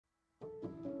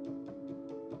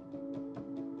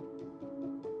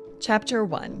Chapter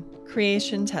 1,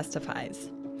 Creation Testifies.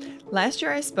 Last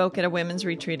year I spoke at a women's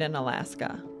retreat in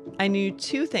Alaska. I knew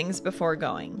two things before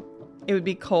going. It would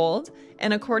be cold,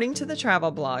 and according to the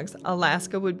travel blogs,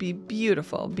 Alaska would be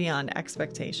beautiful beyond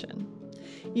expectation.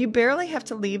 You barely have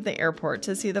to leave the airport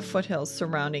to see the foothills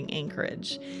surrounding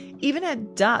Anchorage. Even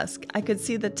at dusk, I could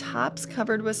see the tops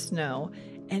covered with snow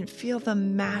and feel the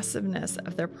massiveness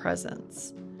of their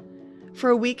presence. For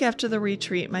a week after the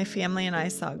retreat, my family and I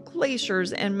saw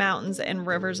glaciers and mountains and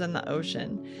rivers in the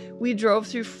ocean. We drove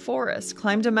through forests,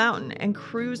 climbed a mountain, and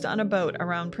cruised on a boat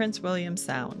around Prince William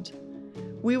Sound.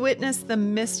 We witnessed the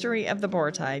mystery of the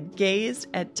Bortide, gazed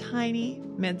at tiny,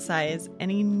 mid-sized, and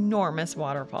enormous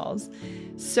waterfalls,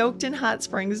 soaked in hot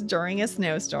springs during a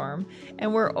snowstorm,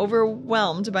 and were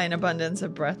overwhelmed by an abundance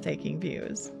of breathtaking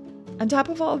views. On top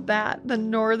of all that, the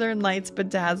northern lights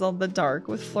bedazzled the dark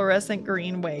with fluorescent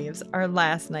green waves our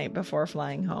last night before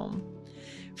flying home.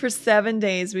 For 7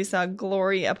 days, we saw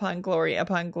glory upon glory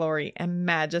upon glory and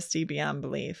majesty beyond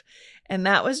belief. And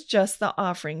that was just the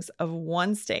offerings of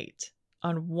one state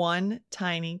on one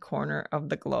tiny corner of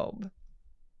the globe.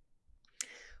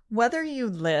 Whether you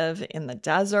live in the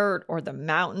desert or the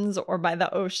mountains or by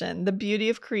the ocean, the beauty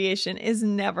of creation is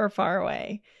never far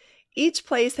away. Each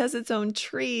place has its own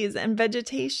trees and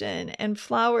vegetation and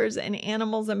flowers and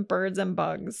animals and birds and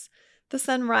bugs. The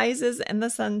sun rises and the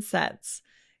sun sets.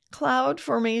 Cloud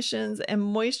formations and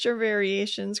moisture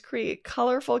variations create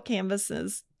colorful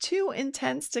canvases too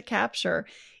intense to capture,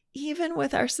 even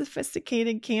with our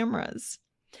sophisticated cameras.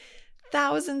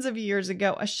 Thousands of years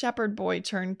ago, a shepherd boy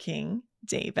turned king,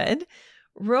 David,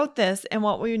 wrote this in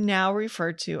what we now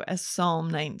refer to as Psalm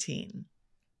 19.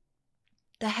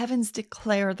 The heavens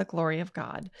declare the glory of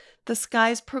God. The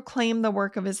skies proclaim the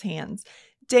work of his hands.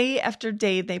 Day after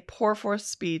day they pour forth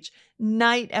speech.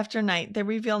 Night after night they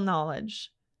reveal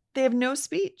knowledge. They have no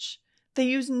speech. They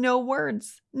use no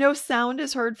words. No sound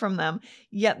is heard from them,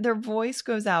 yet their voice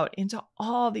goes out into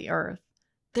all the earth.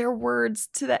 Their words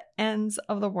to the ends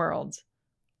of the world.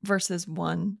 Verses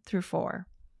 1 through 4.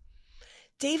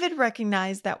 David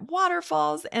recognized that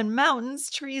waterfalls and mountains,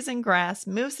 trees and grass,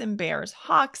 moose and bears,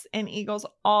 hawks and eagles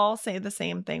all say the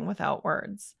same thing without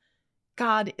words.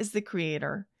 God is the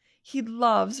creator. He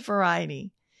loves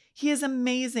variety. He is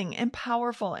amazing and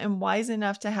powerful and wise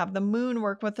enough to have the moon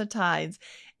work with the tides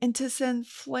and to send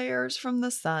flares from the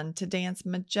sun to dance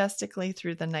majestically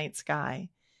through the night sky.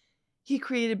 He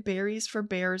created berries for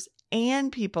bears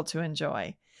and people to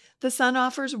enjoy. The sun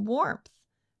offers warmth.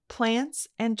 Plants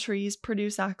and trees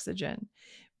produce oxygen.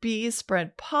 Bees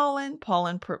spread pollen.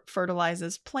 Pollen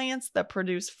fertilizes plants that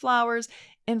produce flowers,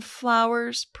 and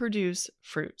flowers produce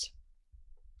fruit.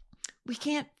 We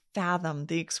can't fathom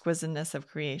the exquisiteness of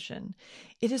creation.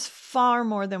 It is far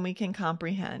more than we can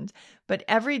comprehend, but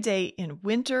every day in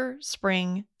winter,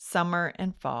 spring, summer,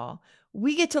 and fall,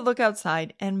 we get to look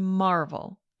outside and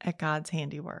marvel at God's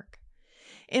handiwork.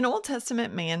 An Old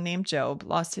Testament man named Job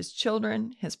lost his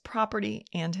children, his property,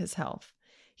 and his health.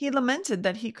 He lamented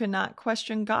that he could not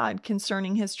question God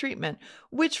concerning his treatment,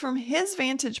 which from his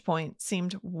vantage point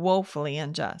seemed woefully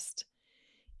unjust.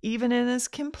 Even in his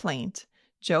complaint,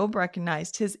 Job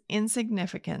recognized his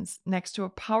insignificance next to a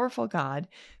powerful God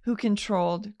who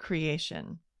controlled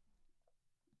creation.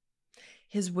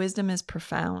 His wisdom is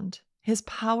profound. His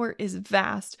power is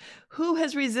vast. Who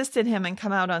has resisted him and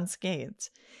come out unscathed?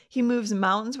 He moves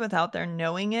mountains without their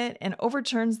knowing it and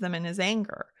overturns them in his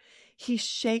anger. He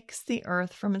shakes the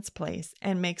earth from its place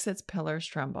and makes its pillars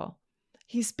tremble.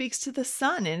 He speaks to the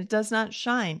sun and it does not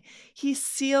shine. He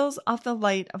seals off the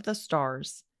light of the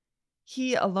stars.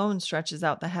 He alone stretches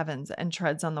out the heavens and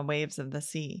treads on the waves of the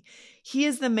sea. He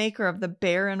is the maker of the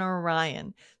Bear and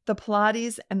Orion, the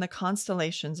Pleiades and the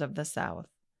constellations of the south.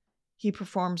 He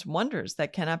performs wonders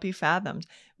that cannot be fathomed,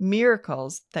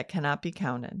 miracles that cannot be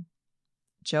counted.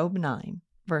 Job 9,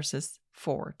 verses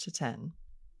 4 to 10.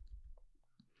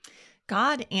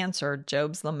 God answered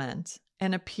Job's lament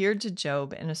and appeared to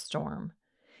Job in a storm.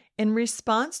 In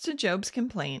response to Job's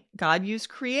complaint, God used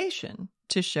creation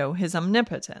to show his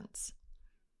omnipotence.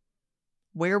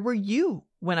 Where were you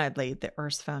when I laid the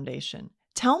earth's foundation?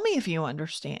 Tell me if you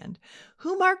understand.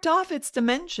 Who marked off its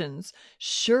dimensions?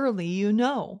 Surely you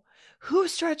know. Who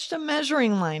stretched a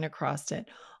measuring line across it?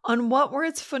 On what were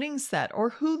its footings set? Or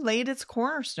who laid its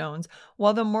cornerstones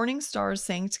while the morning stars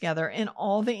sang together and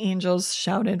all the angels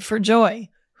shouted for joy?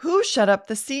 Who shut up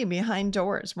the sea behind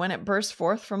doors when it burst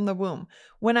forth from the womb?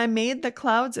 When I made the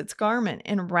clouds its garment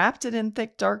and wrapped it in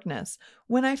thick darkness?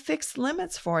 When I fixed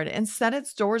limits for it and set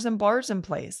its doors and bars in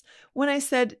place? When I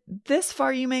said, this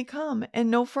far you may come and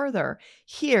no further.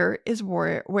 Here is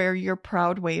where your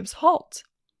proud waves halt.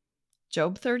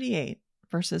 Job 38,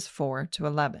 verses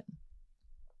 4-11.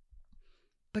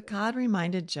 But God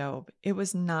reminded Job it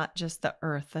was not just the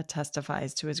earth that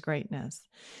testifies to his greatness.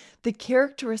 The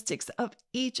characteristics of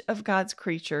each of God's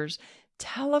creatures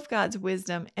tell of God's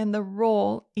wisdom and the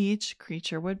role each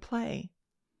creature would play.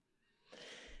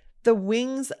 The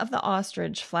wings of the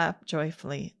ostrich flap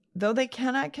joyfully, though they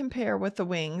cannot compare with the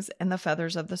wings and the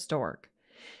feathers of the stork.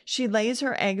 She lays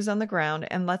her eggs on the ground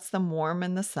and lets them warm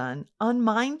in the sun,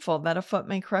 unmindful that a foot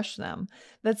may crush them,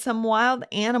 that some wild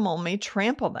animal may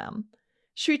trample them.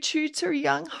 She treats her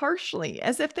young harshly,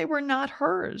 as if they were not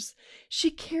hers.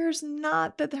 She cares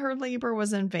not that her labor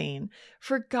was in vain,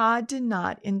 for God did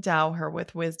not endow her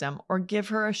with wisdom or give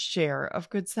her a share of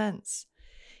good sense.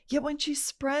 Yet when she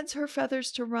spreads her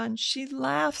feathers to run, she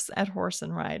laughs at horse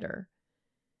and rider.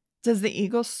 Does the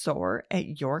eagle soar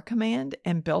at your command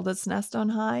and build its nest on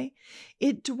high?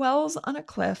 It dwells on a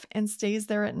cliff and stays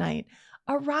there at night.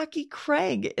 A rocky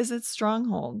crag is its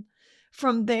stronghold.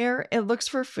 From there it looks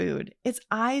for food. Its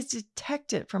eyes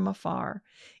detect it from afar.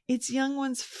 Its young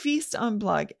ones feast on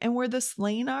blood, and where the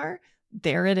slain are,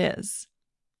 there it is.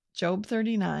 Job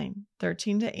 39,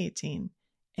 13-18,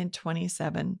 and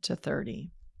 27-30.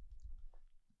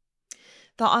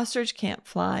 The ostrich can't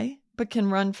fly, but can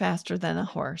run faster than a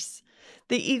horse.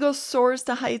 The eagle soars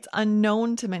to heights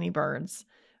unknown to many birds.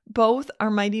 Both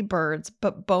are mighty birds,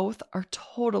 but both are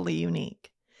totally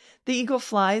unique. The eagle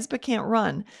flies but can't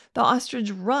run. The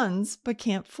ostrich runs but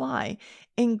can't fly.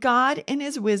 And God in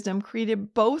his wisdom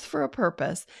created both for a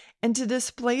purpose and to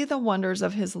display the wonders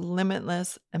of his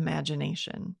limitless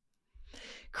imagination.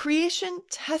 Creation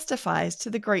testifies to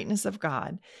the greatness of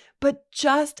God, but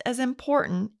just as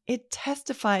important, it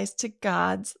testifies to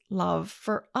God's love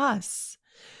for us.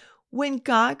 When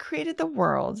God created the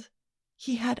world,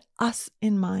 he had us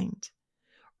in mind.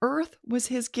 Earth was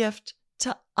his gift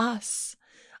to us,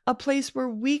 a place where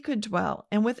we could dwell,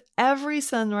 and with every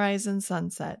sunrise and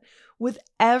sunset, with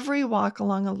every walk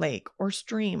along a lake or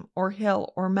stream or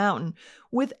hill or mountain,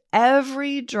 with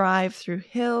every drive through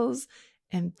hills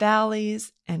and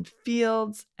valleys and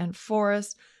fields and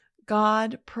forests,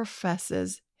 God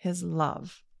professes his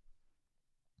love.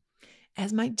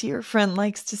 As my dear friend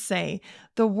likes to say,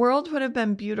 the world would have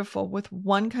been beautiful with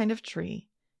one kind of tree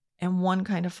and one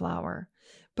kind of flower.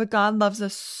 But God loves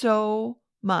us so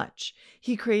much.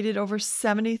 He created over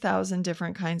 70,000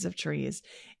 different kinds of trees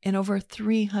and over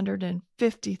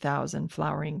 350,000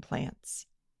 flowering plants.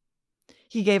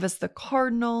 He gave us the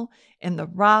cardinal and the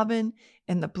robin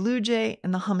and the blue jay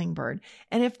and the hummingbird.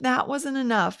 And if that wasn't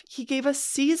enough, he gave us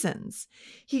seasons.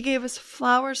 He gave us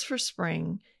flowers for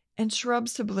spring and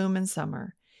shrubs to bloom in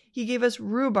summer. He gave us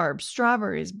rhubarb,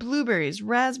 strawberries, blueberries,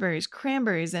 raspberries,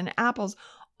 cranberries, and apples,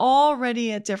 all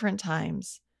ready at different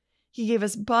times. He gave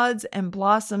us buds and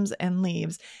blossoms and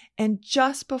leaves, and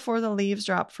just before the leaves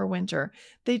drop for winter,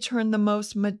 they turn the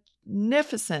most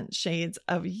magnificent shades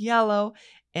of yellow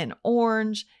and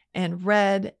orange and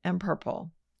red and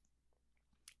purple.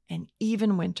 And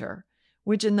even winter,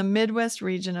 which in the Midwest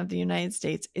region of the United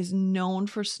States is known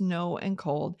for snow and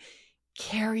cold,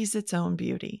 carries its own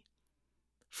beauty.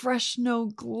 Fresh snow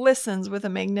glistens with a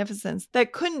magnificence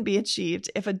that couldn't be achieved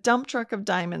if a dump truck of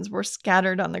diamonds were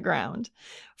scattered on the ground.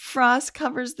 Frost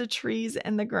covers the trees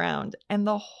and the ground, and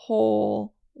the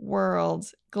whole world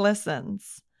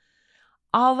glistens.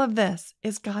 All of this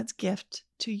is God's gift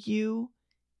to you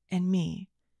and me.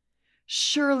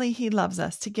 Surely he loves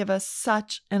us to give us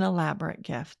such an elaborate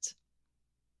gift.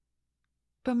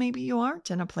 But maybe you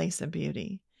aren't in a place of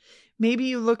beauty. Maybe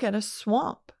you look at a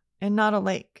swamp and not a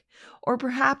lake. Or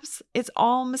perhaps it's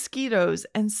all mosquitoes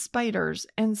and spiders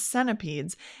and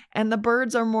centipedes, and the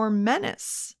birds are more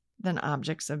menace than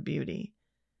objects of beauty.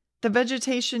 The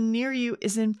vegetation near you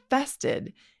is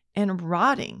infested and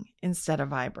rotting instead of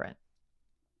vibrant.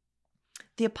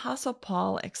 The Apostle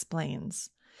Paul explains,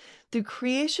 the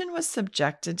creation was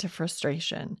subjected to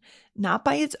frustration, not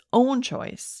by its own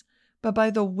choice, but by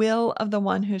the will of the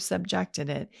one who subjected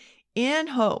it, in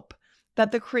hope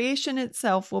that the creation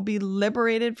itself will be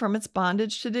liberated from its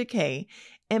bondage to decay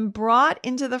and brought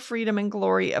into the freedom and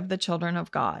glory of the children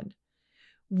of God.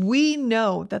 We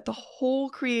know that the whole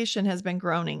creation has been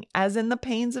groaning, as in the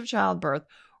pains of childbirth,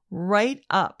 right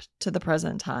up to the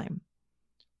present time.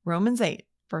 Romans 8,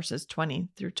 verses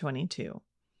 20-22.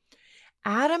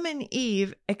 Adam and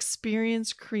Eve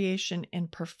experienced creation in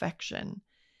perfection.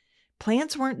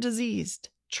 Plants weren't diseased,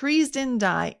 trees didn't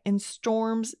die, and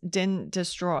storms didn't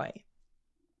destroy.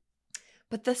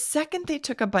 But the second they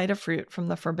took a bite of fruit from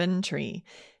the forbidden tree,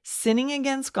 sinning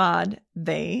against God,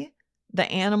 they,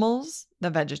 the animals, the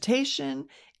vegetation,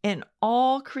 and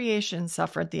all creation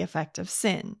suffered the effect of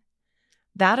sin.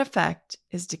 That effect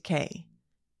is decay.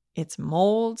 It's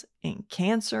mold and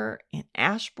cancer and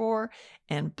ash borer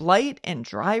and blight and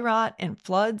dry rot and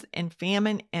floods and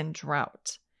famine and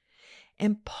drought.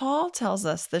 And Paul tells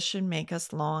us this should make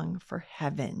us long for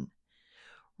heaven.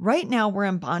 Right now, we're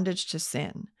in bondage to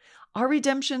sin. Our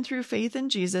redemption through faith in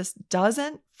Jesus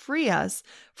doesn't free us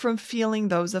from feeling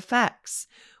those effects.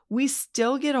 We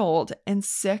still get old and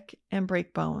sick and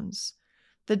break bones.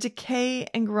 The decay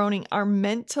and groaning are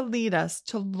meant to lead us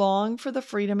to long for the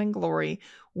freedom and glory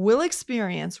we'll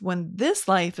experience when this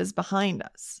life is behind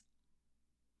us.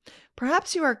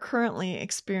 Perhaps you are currently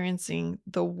experiencing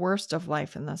the worst of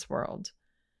life in this world.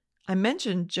 I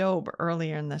mentioned Job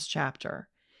earlier in this chapter.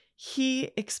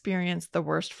 He experienced the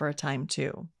worst for a time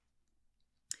too.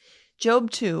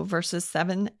 Job 2, verses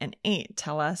 7 and 8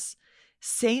 tell us,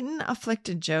 Satan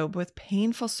afflicted Job with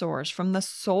painful sores from the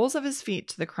soles of his feet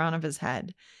to the crown of his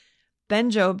head. Then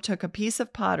Job took a piece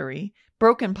of pottery,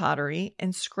 broken pottery,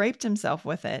 and scraped himself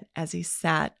with it as he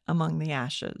sat among the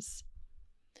ashes.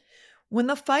 When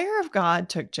the fire of God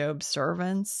took Job's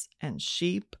servants and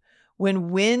sheep, when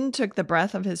wind took the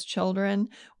breath of his children,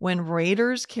 when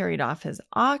raiders carried off his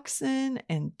oxen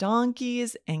and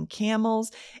donkeys and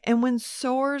camels, and when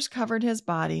sores covered his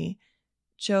body,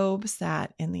 Job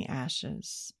sat in the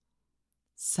ashes.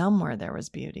 Somewhere there was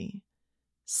beauty.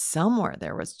 Somewhere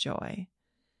there was joy.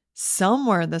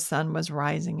 Somewhere the sun was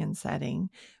rising and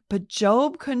setting. But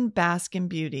Job couldn't bask in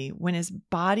beauty when his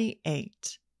body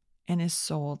ached and his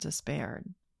soul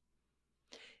despaired.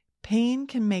 Pain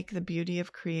can make the beauty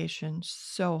of creation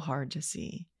so hard to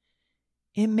see.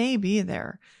 It may be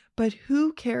there, but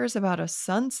who cares about a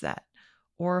sunset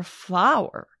or a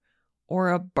flower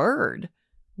or a bird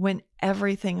when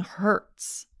everything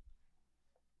hurts?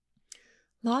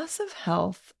 Loss of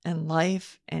health and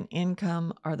life and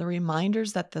income are the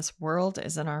reminders that this world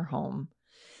isn't our home.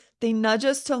 They nudge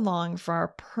us to long for our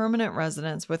permanent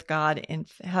residence with God in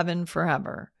heaven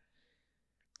forever.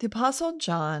 The Apostle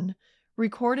John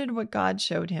recorded what God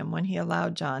showed him when he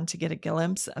allowed John to get a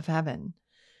glimpse of heaven.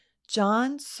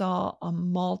 John saw a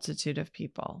multitude of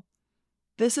people.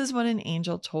 This is what an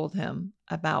angel told him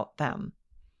about them.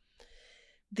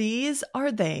 These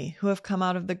are they who have come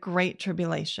out of the great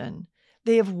tribulation.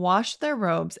 They have washed their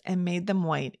robes and made them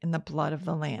white in the blood of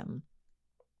the Lamb.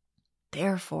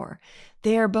 Therefore,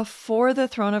 they are before the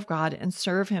throne of God and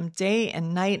serve him day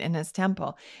and night in his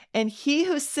temple. And he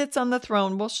who sits on the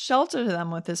throne will shelter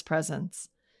them with his presence.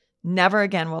 Never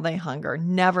again will they hunger.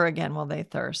 Never again will they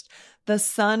thirst. The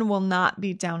sun will not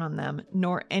beat down on them,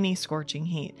 nor any scorching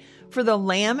heat. For the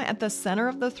Lamb at the center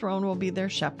of the throne will be their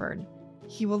shepherd.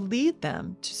 He will lead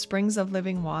them to springs of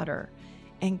living water,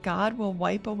 and God will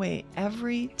wipe away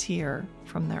every tear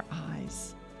from their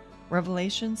eyes.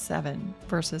 Revelation 7,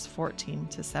 verses 14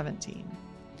 to 17.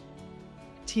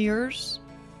 Tears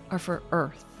are for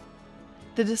earth.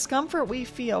 The discomfort we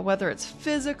feel, whether it's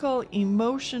physical,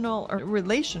 emotional, or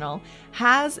relational,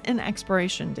 has an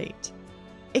expiration date.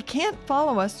 It can't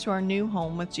follow us to our new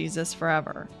home with Jesus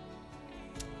forever.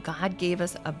 God gave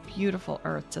us a beautiful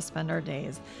earth to spend our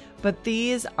days, but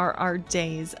these are our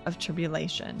days of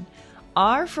tribulation.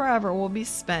 Our forever will be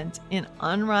spent in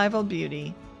unrivaled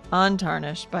beauty,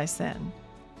 untarnished by sin.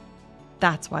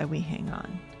 That's why we hang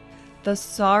on. The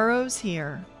sorrows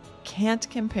here can't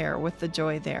compare with the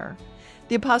joy there.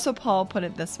 The Apostle Paul put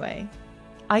it this way: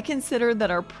 I consider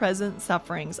that our present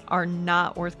sufferings are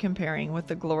not worth comparing with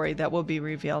the glory that will be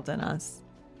revealed in us.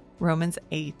 Romans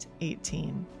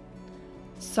 8:18.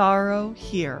 Sorrow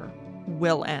here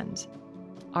will end.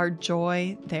 Our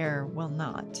joy there will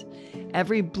not.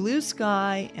 Every blue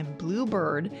sky and blue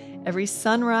bird, every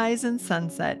sunrise and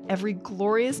sunset, every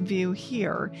glorious view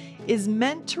here is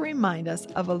meant to remind us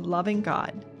of a loving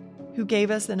God who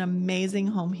gave us an amazing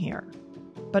home here,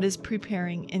 but is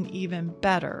preparing an even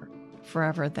better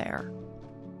forever there.